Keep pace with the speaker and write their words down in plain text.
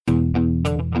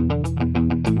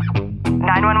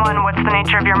911, what's the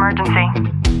nature of your emergency?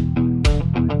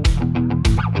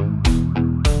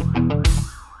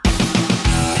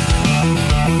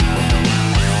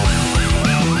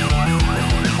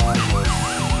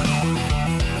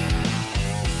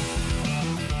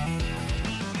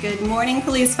 Good morning,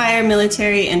 police, fire,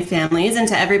 military, and families, and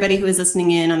to everybody who is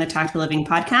listening in on the Talk to Living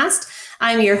podcast.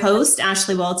 I'm your host,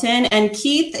 Ashley Walton, and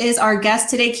Keith is our guest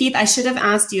today. Keith, I should have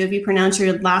asked you if you pronounce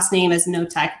your last name as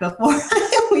Notek before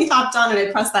we hopped on and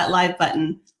I pressed that live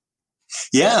button.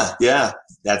 Yeah,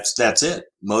 that's it.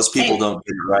 Most people don't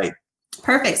get it right.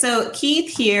 Perfect. So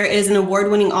Keith here is an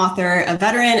award-winning author, a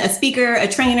veteran, a speaker, a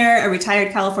trainer, a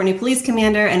retired California police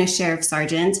commander, and a sheriff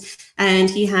sergeant. And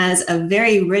he has a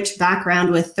very rich background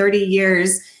with 30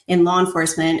 years in law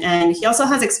enforcement. And he also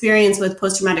has experience with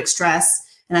post-traumatic stress.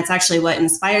 And that's actually what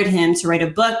inspired him to write a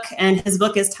book. And his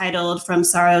book is titled From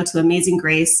Sorrow to Amazing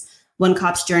Grace, One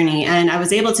Cop's Journey. And I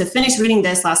was able to finish reading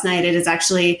this last night. It is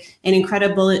actually an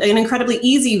incredibly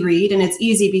easy read. And it's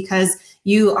easy because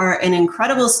you are an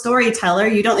incredible storyteller.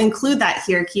 You don't include that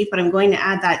here, Keith, but I'm going to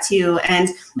add that too. And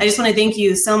I just want to thank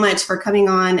you so much for coming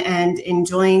on and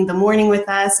enjoying the morning with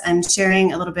us and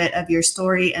sharing a little bit of your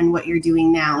story and what you're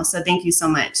doing now. So thank you so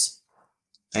much.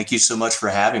 Thank you so much for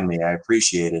having me. I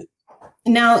appreciate it.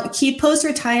 Now, Keith,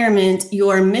 post-retirement,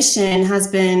 your mission has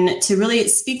been to really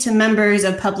speak to members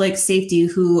of public safety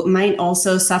who might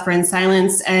also suffer in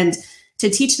silence and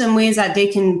to teach them ways that they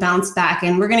can bounce back.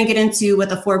 And we're going to get into what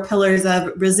the 4 pillars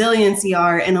of resiliency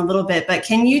are in a little bit. But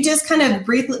can you just kind of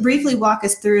briefly walk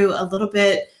us through a little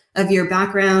bit of your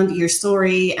background, your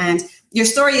story? And your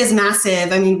story is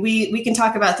massive. I mean, we can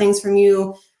talk about things from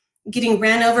you getting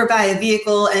ran over by a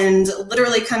vehicle and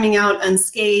literally coming out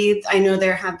unscathed. I know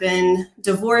there have been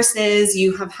divorces.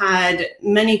 You have had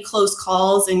many close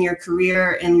calls in your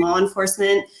career in law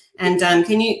enforcement. And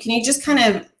can you just kind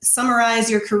of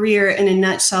summarize your career in a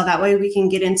nutshell? That way we can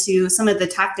get into some of the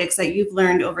tactics that you've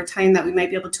learned over time that we might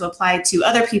be able to apply to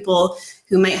other people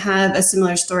who might have a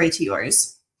similar story to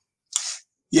yours.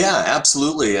 Yeah,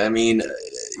 absolutely. I mean,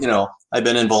 I've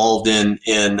been involved in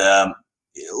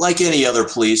like any other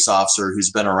police officer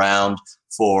who's been around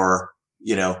for,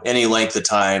 any length of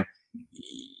time.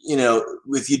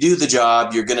 If you do the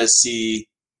job, you're going to see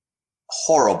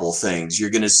horrible things. You're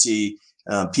going to see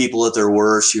people at their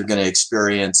worst. You're going to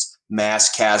experience mass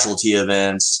casualty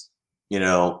events,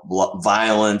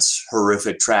 violence,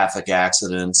 horrific traffic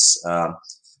accidents.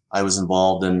 I was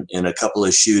involved in a couple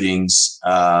of shootings,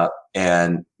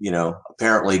 and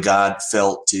apparently God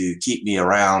felt to keep me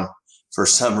around for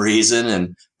some reason,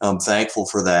 and I'm thankful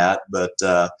for that. But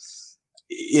I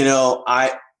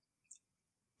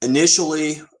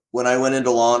initially, when I went into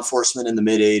law enforcement in the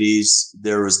mid 80s,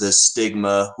 there was this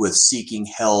stigma with seeking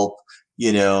help.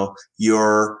 Your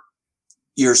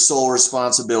sole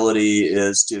responsibility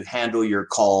is to handle your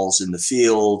calls in the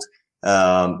field.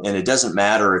 And it doesn't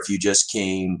matter if you just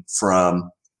came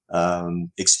from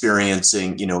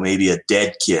experiencing, maybe a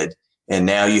dead kid, and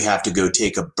now you have to go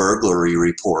take a burglary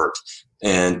report.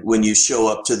 And when you show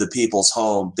up to the people's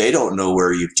home, they don't know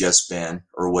where you've just been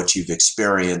or what you've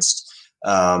experienced.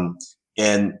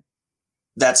 And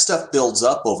that stuff builds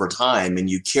up over time and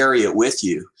you carry it with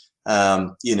you.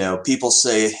 People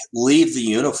say, leave the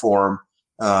uniform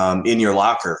in your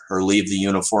locker or leave the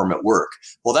uniform at work.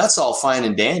 Well, that's all fine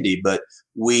and dandy, but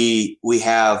we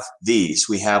have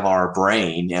our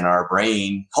brain, and our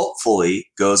brain hopefully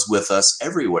goes with us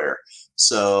everywhere.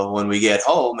 So when we get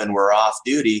home and we're off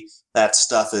duty, that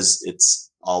stuff it's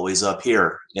always up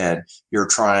here, and you're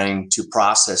trying to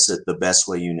process it the best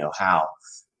way you know how.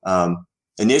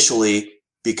 Initially,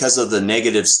 because of the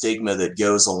negative stigma that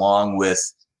goes along with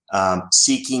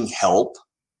seeking help,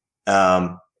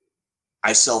 I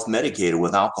self-medicated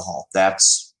with alcohol.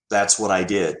 That's what I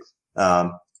did.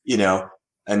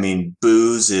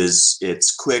 Booze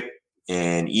it's quick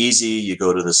and easy. You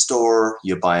go to the store,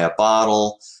 you buy a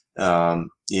bottle,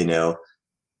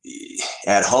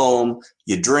 at home,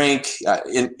 you drink.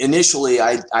 Initially,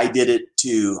 I did it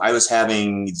too. I was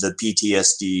having the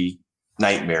PTSD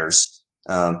nightmares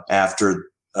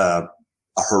after a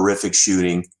horrific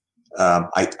shooting.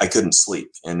 I couldn't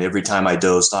sleep. And every time I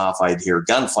dozed off, I'd hear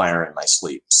gunfire in my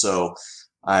sleep. So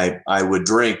I would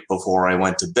drink before I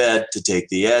went to bed to take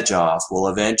the edge off. Well,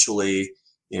 eventually,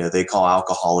 they call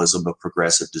alcoholism a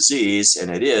progressive disease,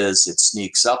 and it is. It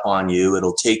sneaks up on you.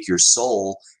 It'll take your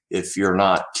soul if you're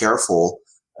not careful.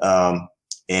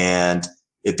 And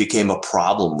it became a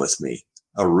problem with me,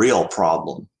 a real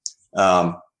problem.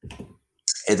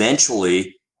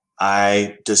 Eventually,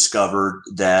 I discovered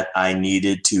that I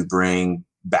needed to bring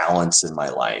balance in my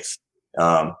life.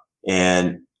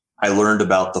 And I learned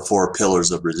about the 4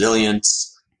 pillars of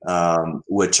resilience,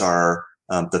 which are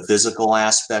the physical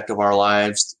aspect of our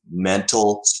lives,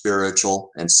 mental,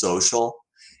 spiritual, and social.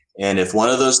 And if one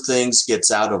of those things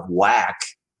gets out of whack,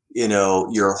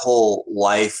 your whole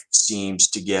life seems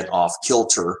to get off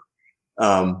kilter,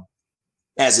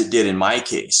 as it did in my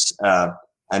case. I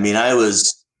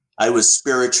was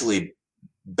spiritually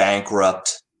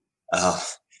bankrupt. I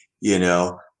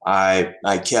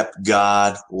kept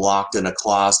God locked in a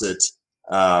closet.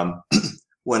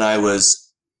 When I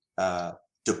was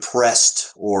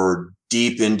depressed or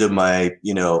deep into my,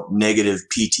 negative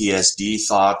PTSD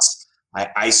thoughts, I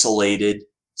isolated.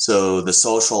 So the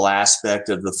social aspect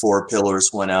of the 4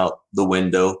 pillars went out the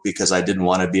window because I didn't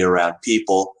want to be around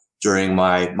people during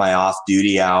my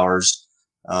off-duty hours.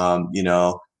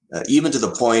 Even to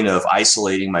the point of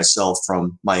isolating myself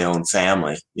from my own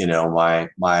family,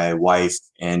 my wife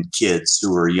and kids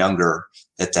who were younger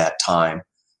at that time.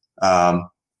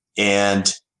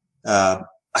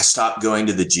 I stopped going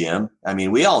to the gym. I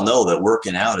mean, we all know that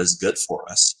working out is good for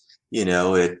us.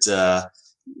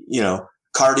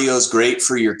 Cardio is great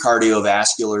for your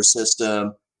cardiovascular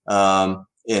system. And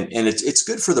it's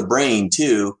good for the brain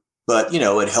too, but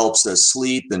it helps us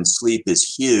sleep, and sleep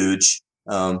is huge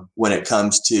when it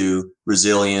comes to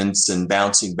resilience and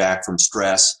bouncing back from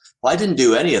stress. Well, I didn't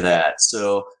do any of that.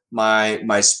 So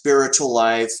my spiritual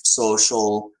life,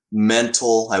 social,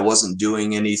 mental, I wasn't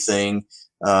doing anything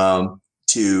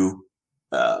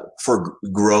for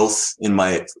growth in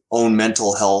my own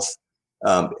mental health.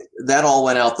 That all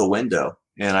went out the window,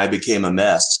 and I became a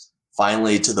mess,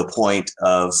 finally to the point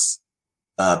of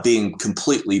being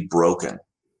completely broken.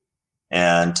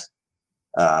 And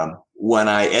when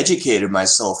I educated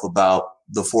myself about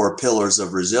the 4 pillars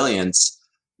of resilience,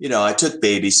 I took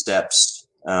baby steps.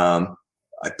 I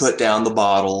put down the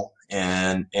bottle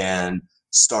and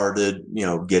started,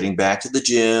 getting back to the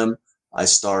gym. I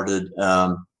started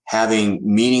having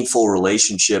meaningful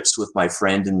relationships with my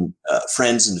friends and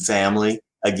family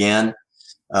again.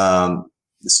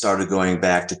 Started going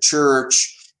back to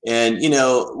church. And,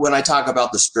 when I talk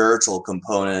about the spiritual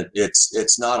component,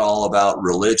 it's not all about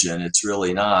religion. It's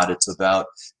really not. It's about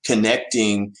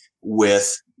connecting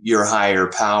with your higher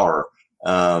power.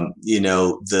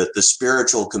 The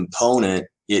spiritual component,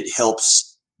 it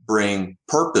helps bring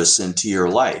purpose into your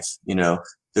life.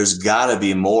 There's got to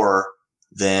be more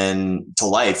to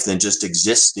life than just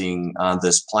existing on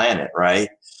this planet, right?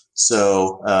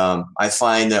 So I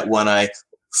find that when I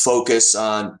focus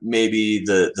on maybe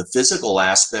the physical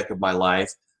aspect of my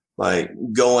life, like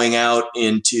going out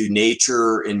into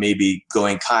nature and maybe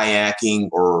going kayaking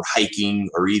or hiking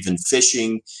or even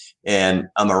fishing, and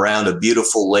I'm around a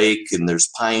beautiful lake and there's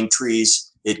pine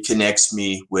trees, it connects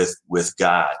me with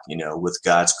God, with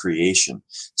God's creation.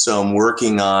 So I'm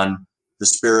working on the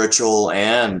spiritual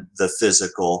and the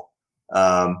physical.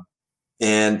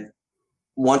 And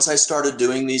once I started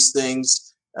doing these things,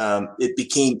 it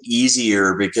became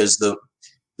easier because the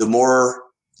more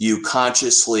you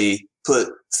consciously put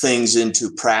things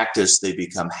into practice, they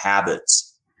become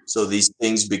habits. So these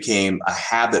things became a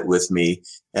habit with me,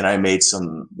 and I made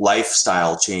some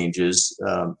lifestyle changes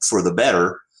for the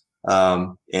better. I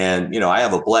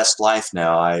have a blessed life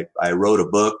now. I wrote a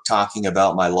book talking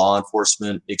about my law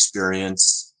enforcement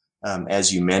experience.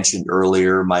 As you mentioned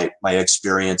earlier, my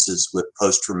experiences with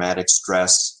post-traumatic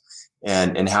stress,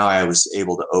 and how I was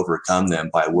able to overcome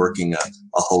them by working a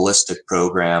holistic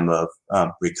program of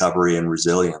recovery and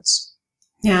resilience.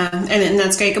 Yeah, and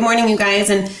that's great. Good morning, you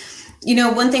guys. And,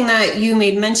 one thing that you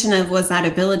made mention of was that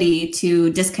ability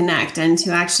to disconnect and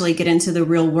to actually get into the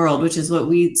real world, which is what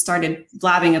we started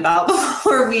blabbing about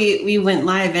before we went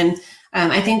live. And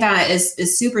I think that is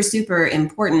super, super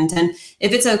important. And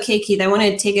if it's okay, Keith, I want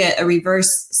to take a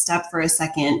reverse step for a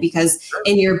second, because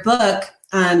in your book,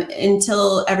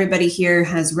 until everybody here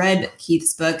has read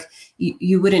Keith's book,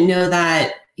 you wouldn't know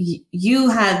that you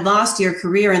had lost your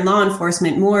career in law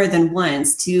enforcement more than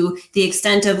once, to the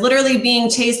extent of literally being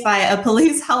chased by a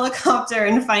police helicopter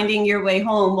and finding your way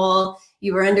home while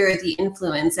you were under the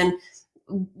influence. And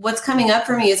what's coming up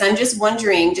for me is I'm just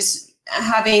wondering,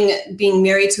 being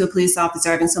married to a police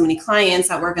officer, having so many clients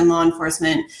that work in law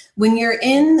enforcement, when you're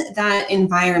in that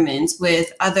environment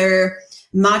with other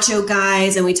macho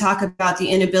guys, and we talk about the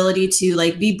inability to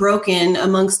be broken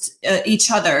amongst each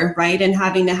other, right? And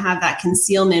having to have that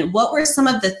concealment. What were some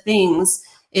of the things,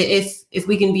 if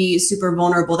we can be super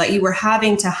vulnerable, that you were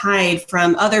having to hide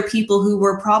from other people who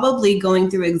were probably going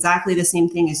through exactly the same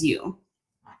thing as you?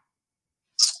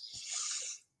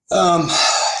 In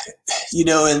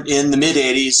the mid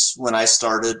 80s, when I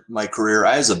started my career,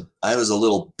 I was a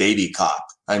little baby cop.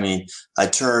 I mean, I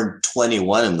turned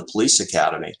 21 in the police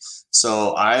academy.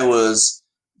 So I was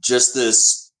just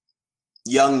this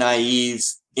young, naive,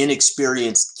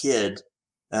 inexperienced kid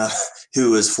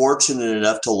who was fortunate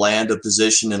enough to land a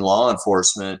position in law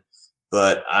enforcement.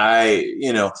 But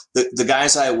the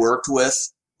guys I worked with,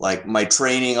 like my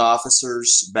training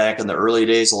officers back in the early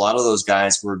days, a lot of those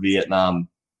guys were Vietnam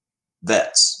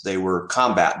vets. They were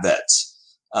combat vets.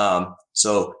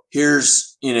 So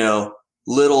here's,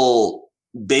 little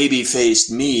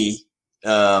baby-faced me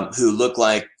who looked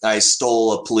like I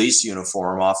stole a police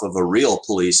uniform off of a real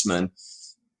policeman.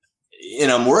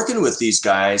 And I'm working with these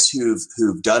guys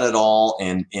who've done it all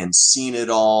and seen it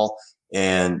all.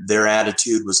 And their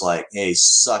attitude was like, hey,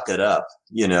 suck it up.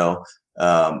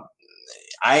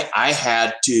 I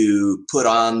had to put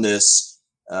on this,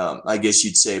 I guess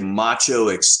you'd say, macho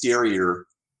exterior,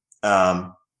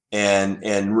 and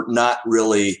not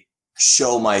really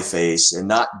show my face and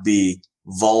not be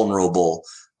vulnerable.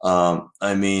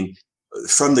 I mean,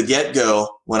 from the get-go,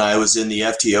 when I was in the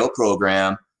FTO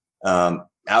program,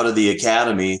 out of the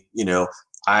academy,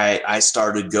 I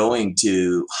started going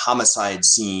to homicide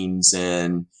scenes,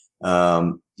 and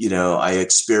I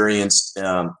experienced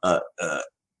a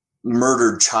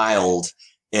murdered child,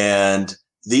 and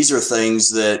these are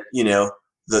things that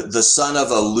the son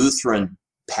of a Lutheran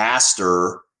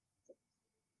pastor,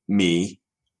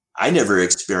 I never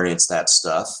experienced that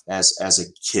stuff as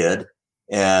a kid,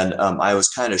 and I was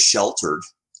kind of sheltered,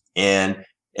 and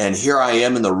here I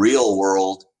am in the real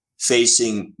world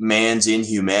facing man's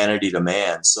inhumanity to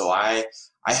man. So I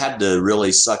had to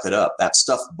really suck it up. That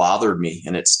stuff bothered me,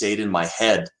 and it stayed in my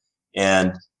head.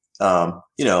 And,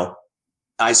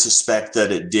 I suspect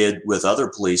that it did with other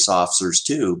police officers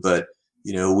too. But,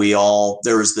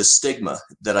 there was this stigma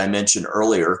that I mentioned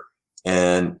earlier.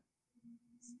 And,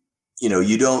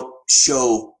 you don't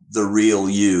show the real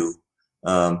you.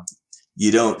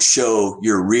 You don't show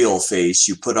your real face.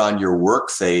 You put on your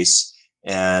work face.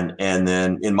 And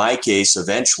then in my case,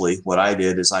 eventually what I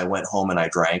did is I went home and I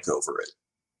drank over it.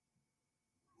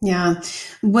 Yeah.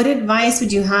 What advice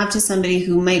would you have to somebody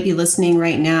who might be listening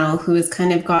right now, who has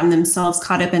kind of gotten themselves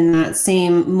caught up in that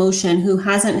same motion, who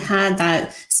hasn't had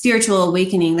that spiritual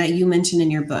awakening that you mentioned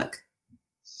in your book?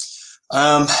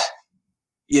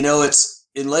 It's,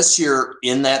 unless you're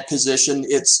in that position,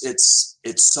 it's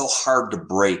so hard to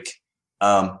break.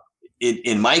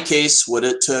 In my case, what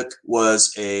it took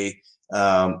was a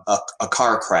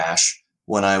car crash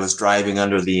when I was driving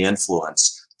under the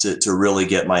influence to really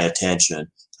get my attention.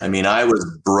 I mean, I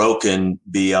was broken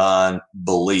beyond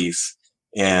belief,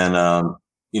 and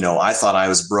I thought I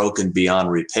was broken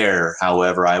beyond repair.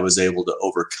 However, I was able to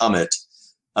overcome it.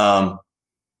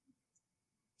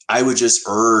 I would just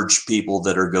urge people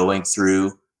that are going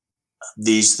through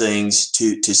these things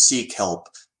to seek help.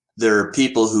 There are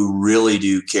people who really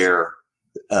do care.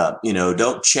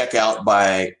 Don't check out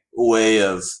by way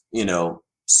of,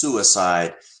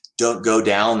 suicide. Don't go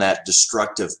down that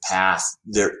destructive path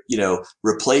there.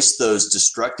 Replace those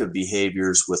destructive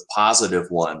behaviors with positive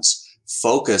ones.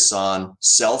 Focus on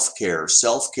self-care.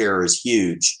 Self-care is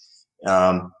huge.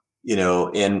 And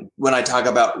when I talk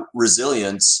about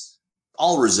resilience,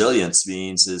 all resilience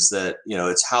means is that,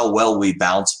 it's how well we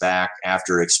bounce back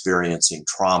after experiencing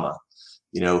trauma.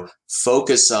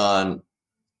 Focus on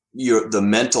the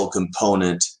mental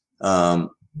component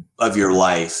of your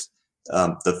life,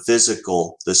 the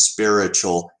physical, the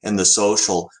spiritual, and the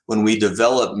social. When we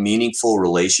develop meaningful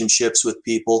relationships with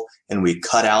people and we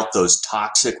cut out those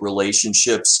toxic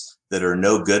relationships that are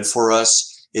no good for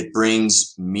us, it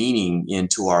brings meaning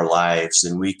into our lives,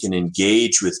 and we can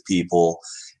engage with people,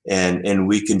 and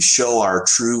we can show our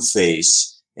true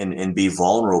face and be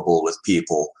vulnerable with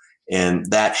people. And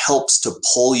that helps to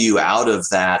pull you out of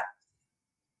that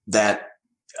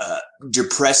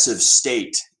depressive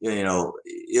state.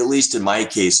 At least in my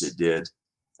case, it did.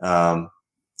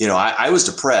 I was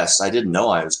depressed. I didn't know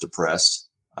I was depressed,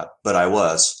 but I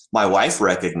was. My wife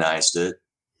recognized it.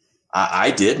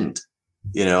 I didn't.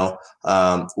 When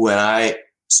I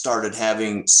started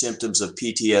having symptoms of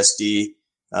PTSD,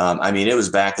 it was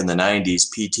back in the 90s.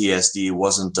 PTSD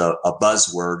wasn't a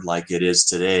buzzword like it is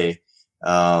today.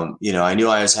 I knew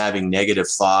I was having negative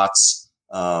thoughts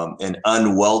and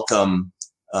unwelcome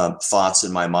thoughts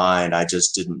in my mind. I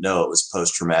just didn't know it was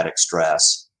post-traumatic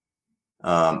stress.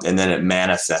 And then it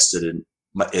manifested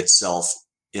itself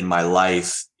in my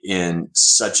life in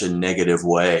such a negative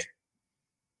way.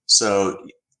 So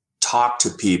talk to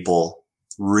people,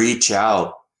 reach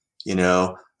out,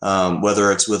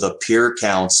 whether it's with a peer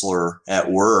counselor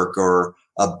at work or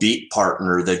a beat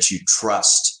partner that you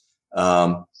trust,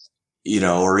 or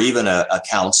even a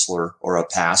counselor or a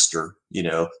pastor.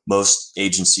 Most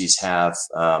agencies have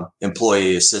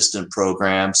employee assistant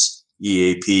programs,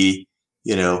 EAP.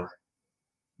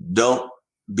 Don't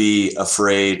be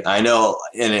afraid. I know,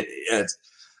 and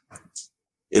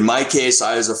in my case,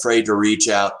 I was afraid to reach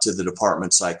out to the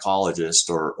department psychologist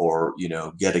or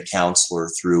get a counselor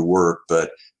through work,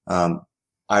 but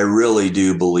I really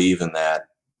do believe in that.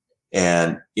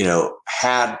 And,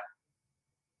 had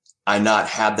I not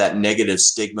had that negative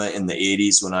stigma in the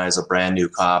 80s when I was a brand new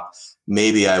cop,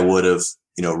 maybe I would have,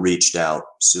 reached out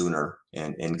sooner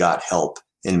and got help.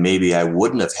 And maybe I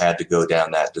wouldn't have had to go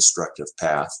down that destructive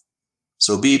path.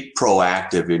 So be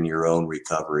proactive in your own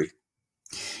recovery.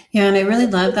 Yeah, and I really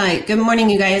love that. Good morning,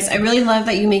 you guys. I really love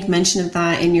that you make mention of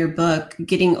that in your book,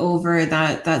 getting over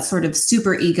that sort of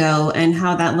super ego and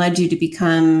how that led you to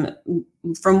become,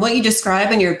 from what you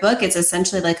describe in your book, it's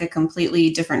essentially like a completely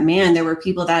different man. There were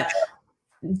people that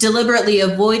deliberately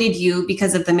avoided you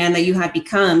because of the man that you had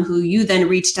become, who you then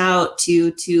reached out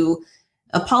to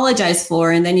apologize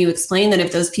for. And then you explain that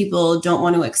if those people don't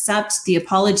want to accept the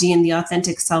apology and the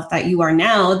authentic self that you are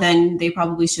now, then they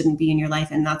probably shouldn't be in your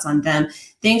life, and that's on them.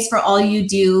 Thanks for all you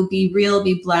do. Be real,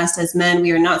 be blessed. As men,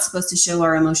 we are not supposed to show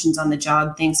our emotions on the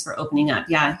job. Thanks for opening up.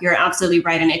 Yeah, you're absolutely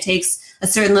right. And it takes a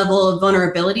certain level of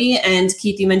vulnerability. And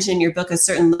Keith, you mentioned in your book a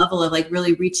certain level of like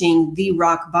really reaching the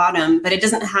rock bottom, but it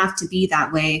doesn't have to be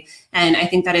that way. And I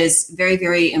think that is very,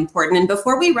 very important. And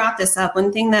before we wrap this up,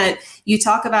 one thing that you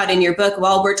talk about in your book,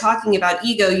 while we're talking about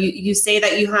ego, you say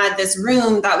that you had this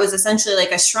room that was essentially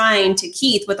like a shrine to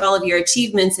Keith with all of your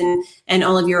achievements and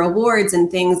all of your awards and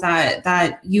things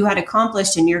that you had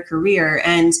accomplished in your career.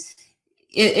 And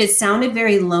it sounded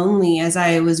very lonely as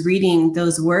I was reading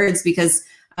those words, because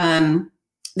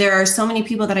there are so many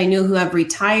people that I know who have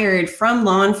retired from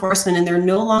law enforcement and they're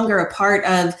no longer a part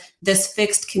of this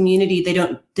fixed community. They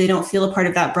don't feel a part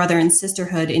of that brother and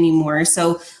sisterhood anymore.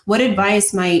 So what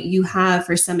advice might you have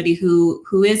for somebody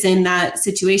who is in that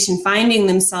situation, finding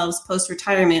themselves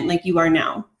post-retirement like you are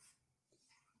now?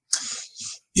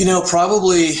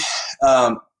 Probably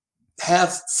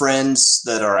have friends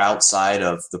that are outside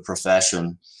of the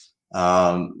profession.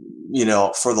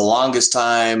 For the longest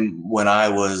time when I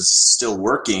was still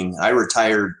working, I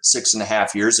retired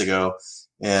 6.5 years ago,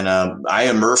 and I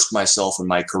immersed myself in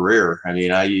my career. I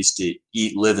mean, I used to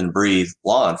eat, live, and breathe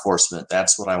law enforcement.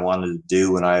 That's what I wanted to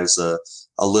do when I was a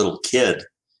little kid,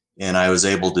 and I was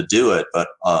able to do it. But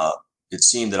it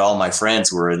seemed that all my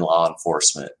friends were in law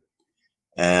enforcement.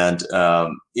 And,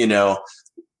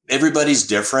 everybody's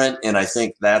different. And I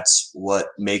think that's what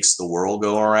makes the world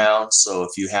go around. So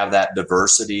if you have that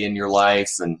diversity in your life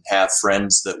and have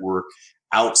friends that were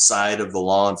outside of the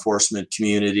law enforcement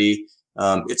community,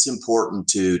 it's important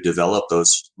to develop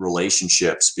those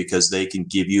relationships because they can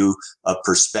give you a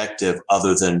perspective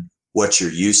other than what you're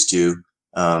used to,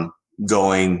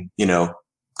 going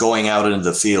out into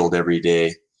the field every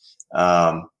day.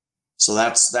 So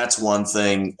that's one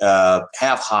thing.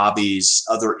 Have hobbies,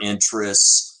 other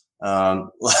interests. After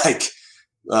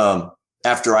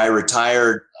I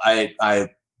retired, I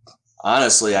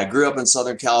honestly, I grew up in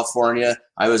Southern California.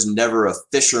 I was never a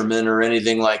fisherman or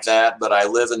anything like that, but I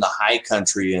live in the high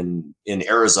country in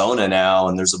Arizona now,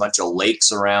 and there's a bunch of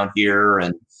lakes around here.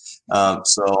 And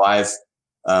so I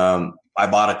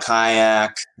bought a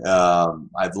kayak.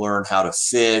 I've learned how to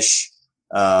fish.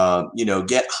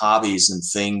 Get hobbies and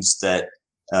things that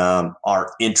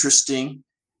are interesting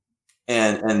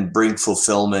and bring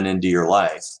fulfillment into your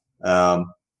life.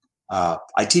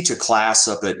 I teach a class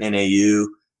up at NAU.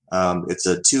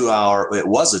 It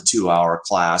was a 2-hour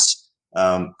class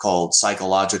called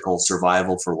Psychological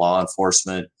Survival for Law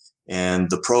Enforcement. And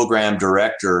the program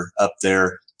director up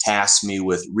there tasked me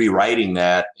with rewriting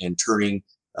that and turning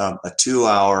a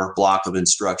 2-hour block of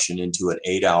instruction into an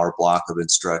 8-hour block of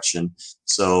instruction.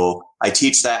 So I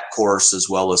teach that course as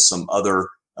well as some other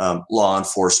law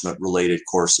enforcement related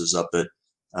courses up at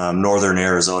Northern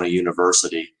Arizona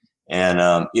University. And,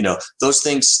 those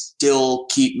things still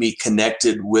keep me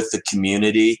connected with the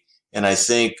community. And I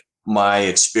think my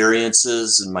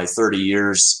experiences and my 30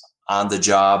 years on the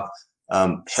job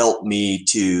helped me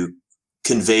to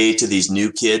convey to these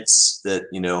new kids that,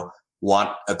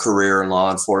 want a career in law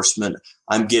enforcement.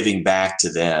 I'm giving back to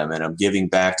them, and I'm giving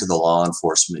back to the law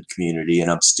enforcement community,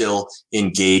 and I'm still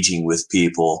engaging with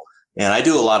people. And I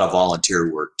do a lot of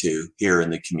volunteer work too here in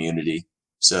the community.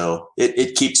 So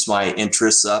it keeps my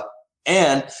interests up.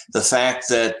 And the fact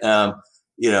that,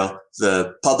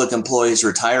 the public employees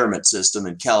retirement system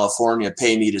in California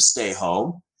pay me to stay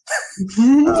home.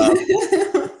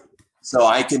 So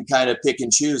I can kind of pick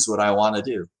and choose what I want to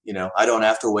do. I don't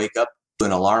have to wake up to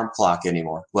an alarm clock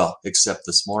anymore. Well, except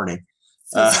this morning.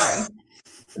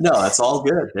 No, that's all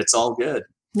good. It's all good.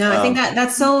 No, I think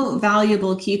that's so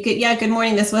valuable, Keith. Yeah, good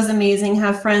morning. This was amazing.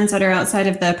 Have friends that are outside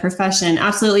of the profession.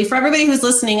 Absolutely. For everybody who's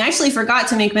listening, I actually forgot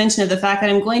to make mention of the fact that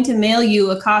I'm going to mail you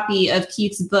a copy of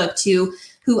Keith's book to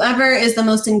whoever is the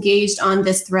most engaged on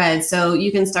this thread. So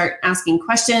you can start asking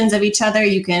questions of each other.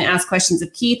 You can ask questions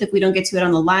of Keith. If we don't get to it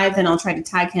on the live, then I'll try to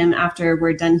tag him after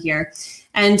we're done here.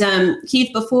 And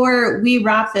Keith, before we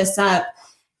wrap this up,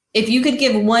 if you could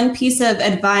give one piece of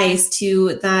advice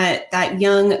to that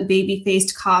young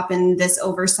baby-faced cop in this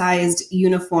oversized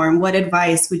uniform, what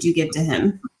advice would you give to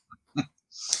him?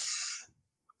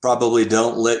 Probably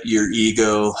don't let your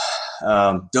ego,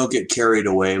 don't get carried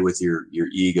away with your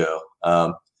ego.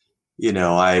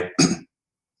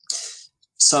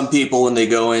 Some people, when they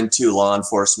go into law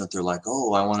enforcement, they're like,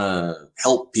 oh, I want to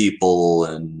help people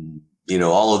and,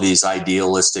 all of these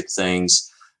idealistic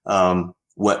things.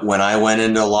 When I went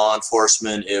into law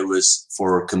enforcement, it was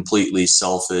for completely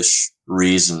selfish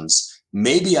reasons.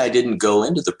 Maybe I didn't go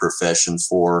into the profession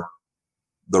for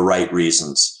the right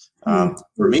reasons. For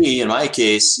me, in my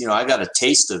case, I got a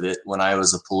taste of it when I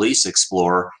was a police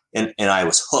explorer, and I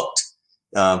was hooked.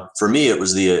 For me, it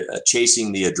was the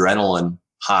chasing the adrenaline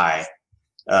high,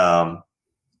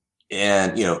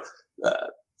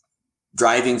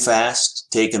 driving fast,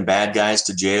 taking bad guys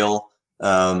to jail.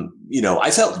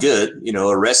 I felt good,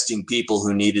 arresting people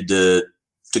who needed to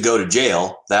go to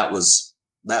jail. That was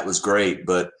great,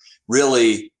 but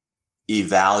really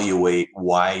evaluate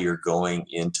why you're going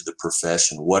into the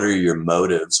profession. What are your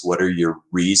motives? What are your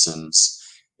reasons?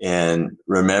 And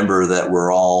remember that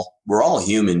we're all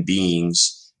human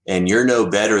beings, and you're no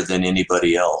better than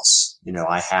anybody else.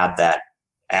 I had that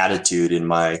attitude in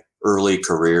my early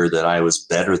career that I was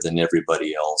better than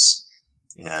everybody else.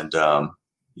 And,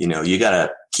 you got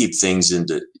to keep things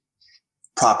into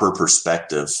proper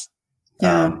perspective.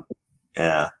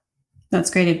 Yeah. That's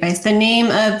great advice. The name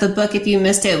of the book, if you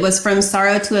missed it, was From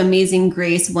Sorrow to Amazing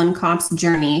Grace, One Cop's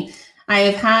Journey. I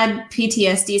have had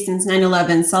PTSD since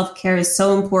 9/11. Self-care is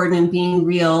so important in being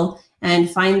real, and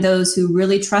find those who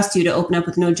really trust you to open up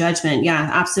with no judgment. Yeah,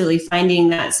 absolutely. Finding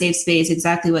that safe space,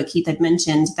 exactly what Keith had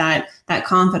mentioned, that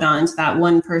confidant, that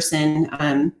one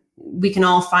person. We can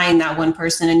all find that one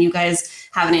person, and you guys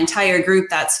have an entire group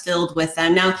that's filled with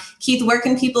them. Now, Keith, where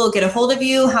can people get a hold of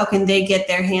you? How can they get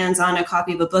their hands on a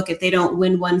copy of a book if they don't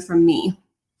win one from me?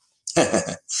 Well,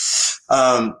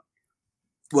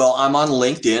 I'm on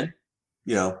LinkedIn,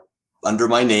 under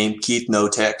my name, Keith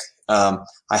Notek. I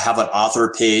have an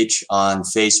author page on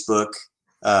Facebook,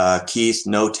 Keith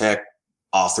Notek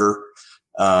author.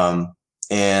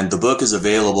 And the book is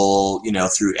available,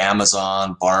 through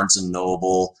Amazon, Barnes and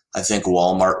Noble. I think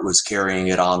Walmart was carrying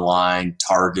it online,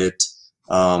 Target,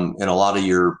 and a lot of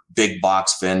your big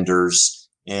box vendors,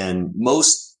 and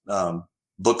most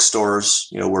bookstores,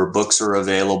 where books are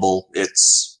available,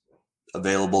 it's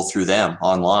available through them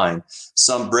online.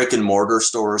 Some brick and mortar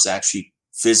stores actually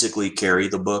physically carry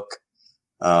the book,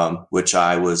 which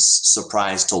I was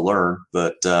surprised to learn,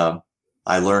 but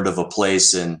I learned of a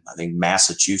place in, I think,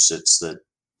 Massachusetts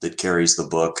that carries the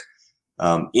book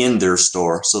in their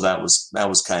store. So that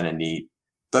was kind of neat.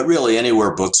 But really,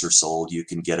 anywhere books are sold, you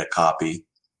can get a copy.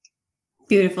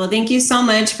 Beautiful. Thank you so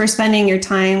much for spending your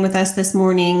time with us this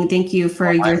morning. Thank you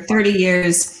for your 30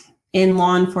 years in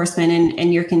law enforcement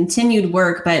and your continued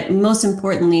work, but most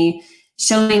importantly,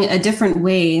 showing a different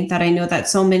way that I know that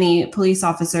so many police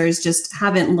officers just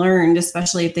haven't learned,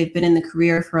 especially if they've been in the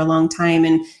career for a long time.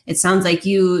 And it sounds like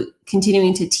you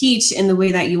continuing to teach in the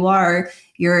way that you are,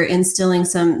 you're instilling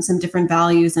some different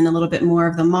values and a little bit more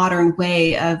of the modern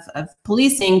way of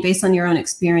policing based on your own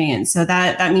experience. So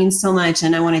that means so much.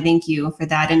 And I want to thank you for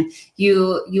that. And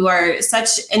you are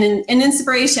such an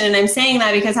inspiration. And I'm saying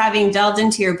that because having delved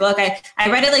into your book, I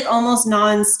read it like almost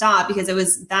nonstop because it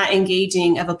was that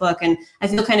engaging of a book. And I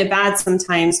feel kind of bad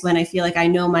sometimes when I feel like I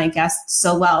know my guests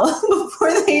so well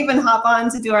before they even hop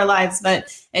on to do our lives.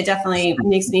 But it definitely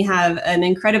makes me have an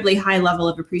incredibly high level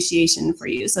of appreciation for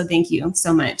you. So thank you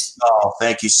so much. Oh,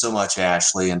 thank you so much,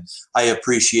 Ashley. And I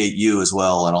appreciate you as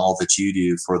well and all that you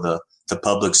do for the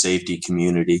public safety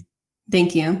community.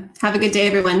 Thank you. Have a good day,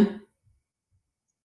 everyone.